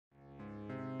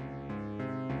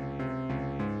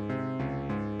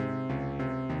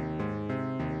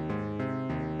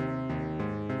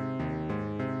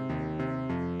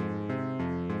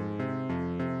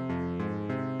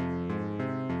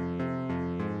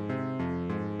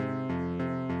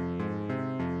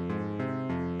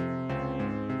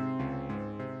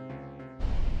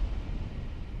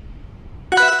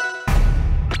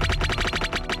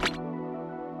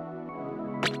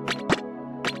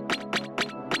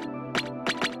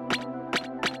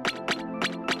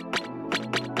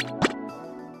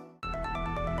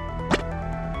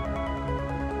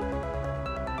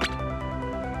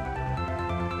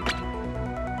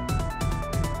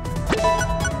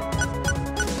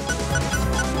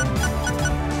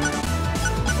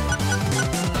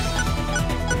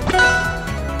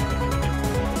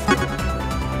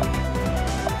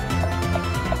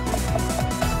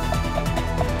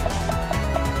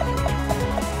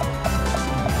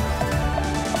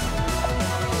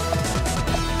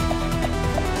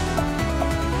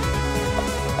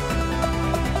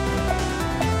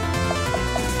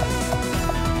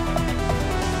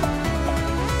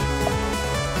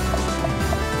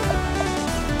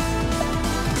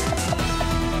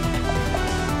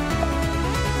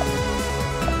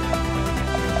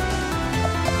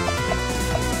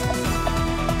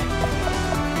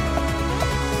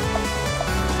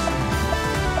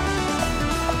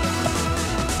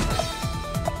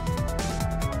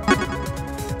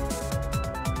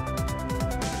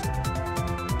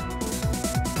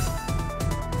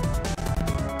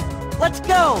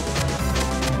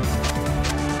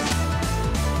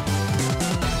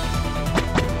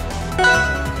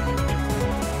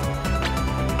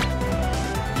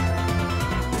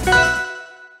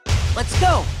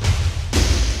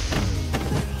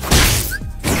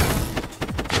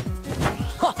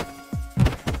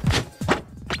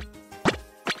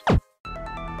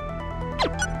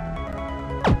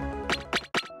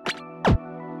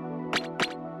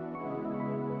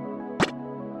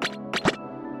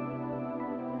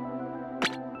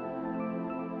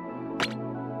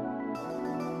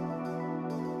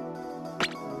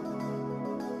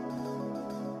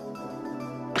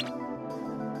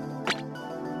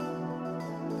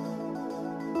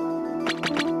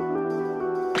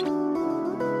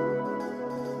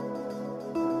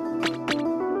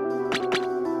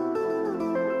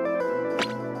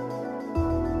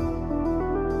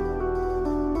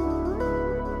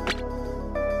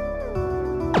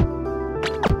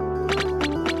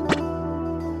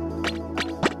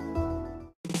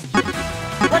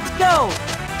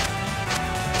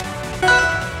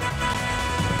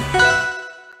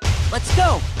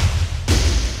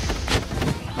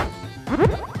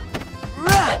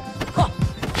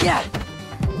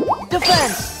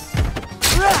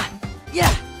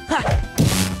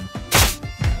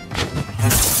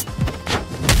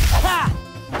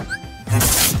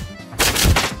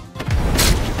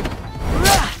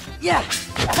Yeah!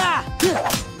 Ha!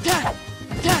 Da!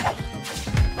 Da!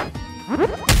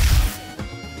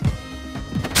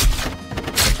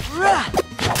 Rah!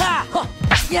 Ha! Huh.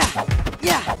 Yeah!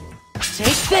 Yeah!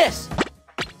 Take this!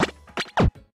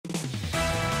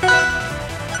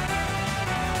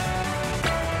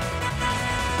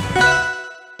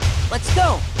 Let's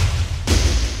go!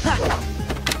 Ha!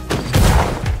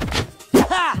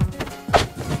 Ha!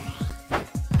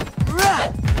 Rah!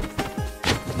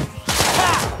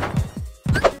 Ha!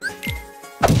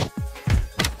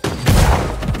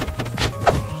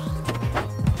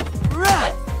 Rah!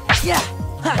 Yeah!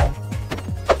 Ha!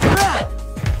 Rah!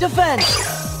 Defend!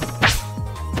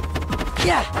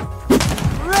 Yeah!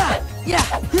 Rah! Yeah!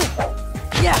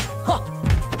 Yeah! Huh!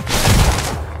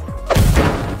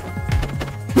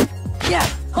 Yeah!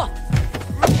 Huh!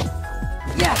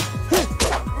 Yeah!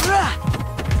 Rah!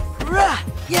 Rah!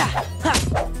 Yeah! Ha!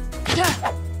 Da!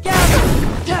 Gather!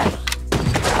 Da!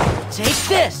 Take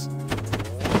this!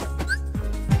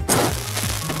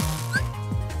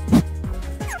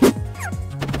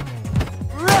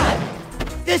 Rah!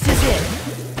 This is it!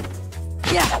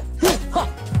 Yeah! Huh!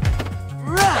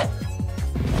 Rah!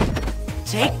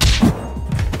 Take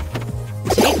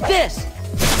this!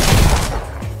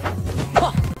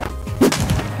 Huh!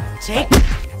 Take.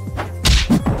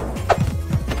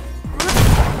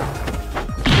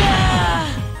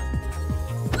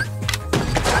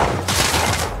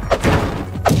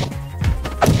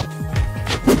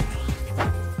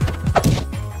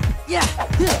 Yeah.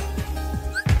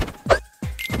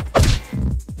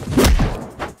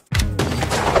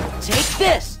 Take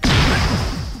this.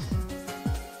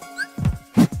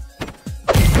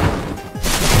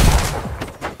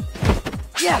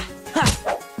 Yeah. Ha.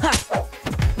 Ha.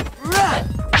 Rah!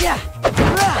 Yeah!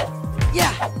 Rah!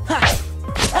 Yeah! Ha!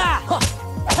 Ha! Huh.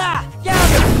 Ha!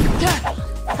 Gather! Da!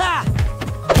 Ha!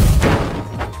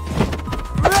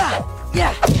 Rah!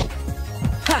 Yeah!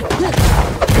 Ha!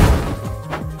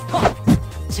 Huh.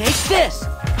 Take this!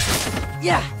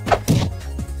 Yeah!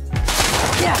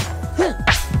 Yeah!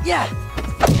 Yeah!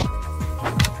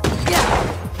 Yeah!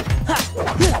 Ha!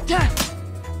 Da!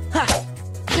 Ha!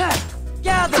 Da!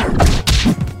 Gather!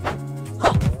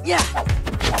 Huh. Yeah!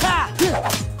 Ha!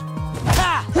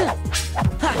 Ha! Ha!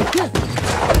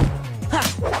 Ha!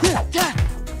 Da!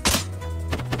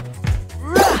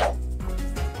 Rah!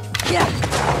 Yeah!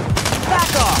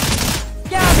 Back off!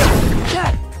 Gather! Da!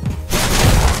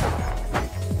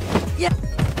 Yeah!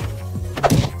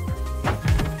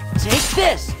 Take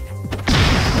this!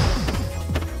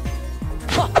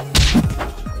 Huh.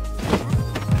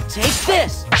 Take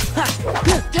this! Ha!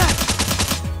 Da!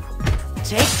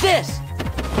 Take this!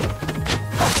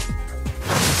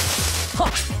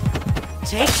 Huh.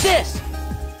 Take this!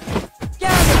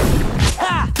 Gather!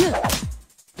 Ha!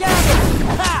 Gather!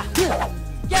 Ha!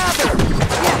 Gather!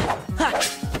 Yeah! Ha!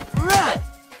 Rah!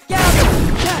 Gather!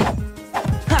 Da!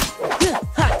 Ha!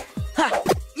 Ha! Ha!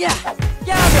 Yeah!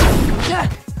 Gather! Da!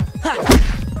 Ha!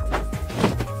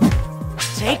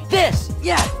 Take this!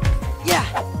 Yeah! Yeah!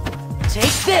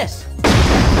 Take this!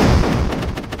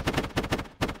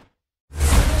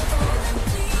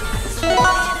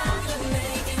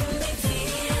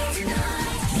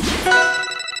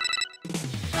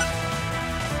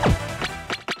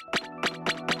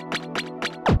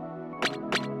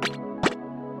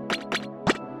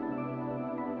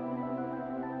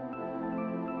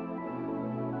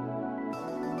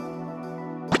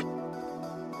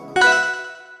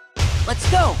 Let's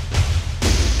go!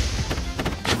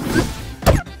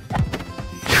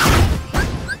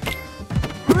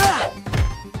 Rah!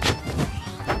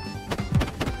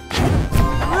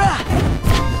 Rah!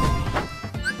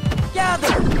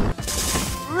 Gather!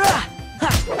 Rah! Ha!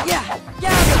 Yeah!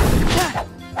 Gather! Ha!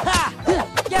 Ha!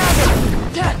 Gather!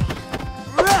 Da!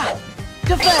 Rah!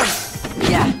 Defend!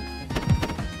 Yeah!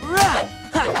 Rah!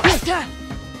 Ha! Da!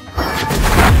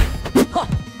 Huh.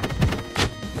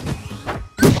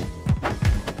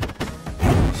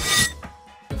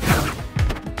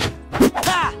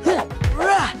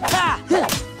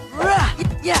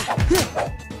 Yeah!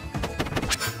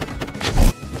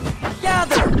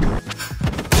 Gather!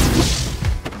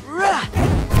 Rah!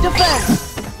 Defend!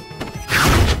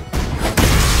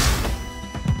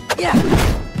 Yeah!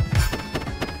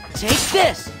 Take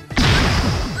this!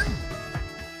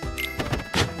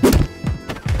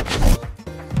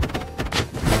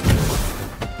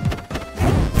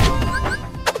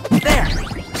 There!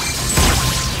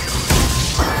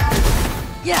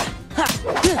 Yeah! Ha!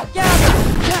 Gather!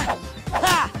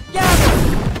 Ha! Gather!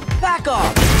 Back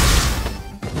off!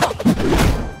 Huh.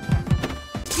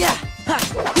 Yeah! Ha!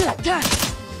 Da!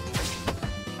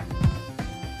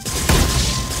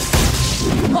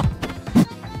 Huh.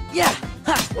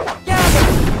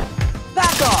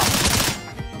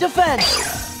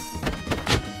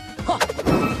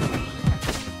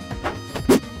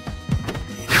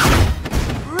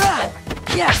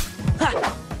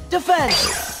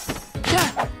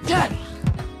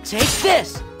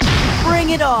 this! Bring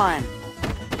it on!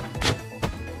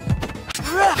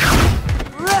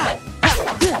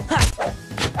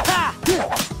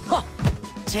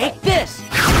 Take this!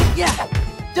 Yeah!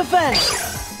 Defense!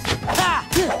 Ha!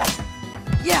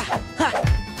 Yeah! Ha!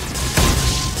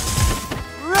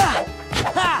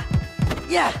 Ha!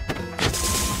 Yeah!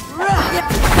 Yeah!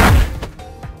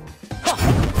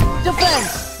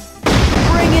 Defense!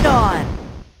 Bring it on!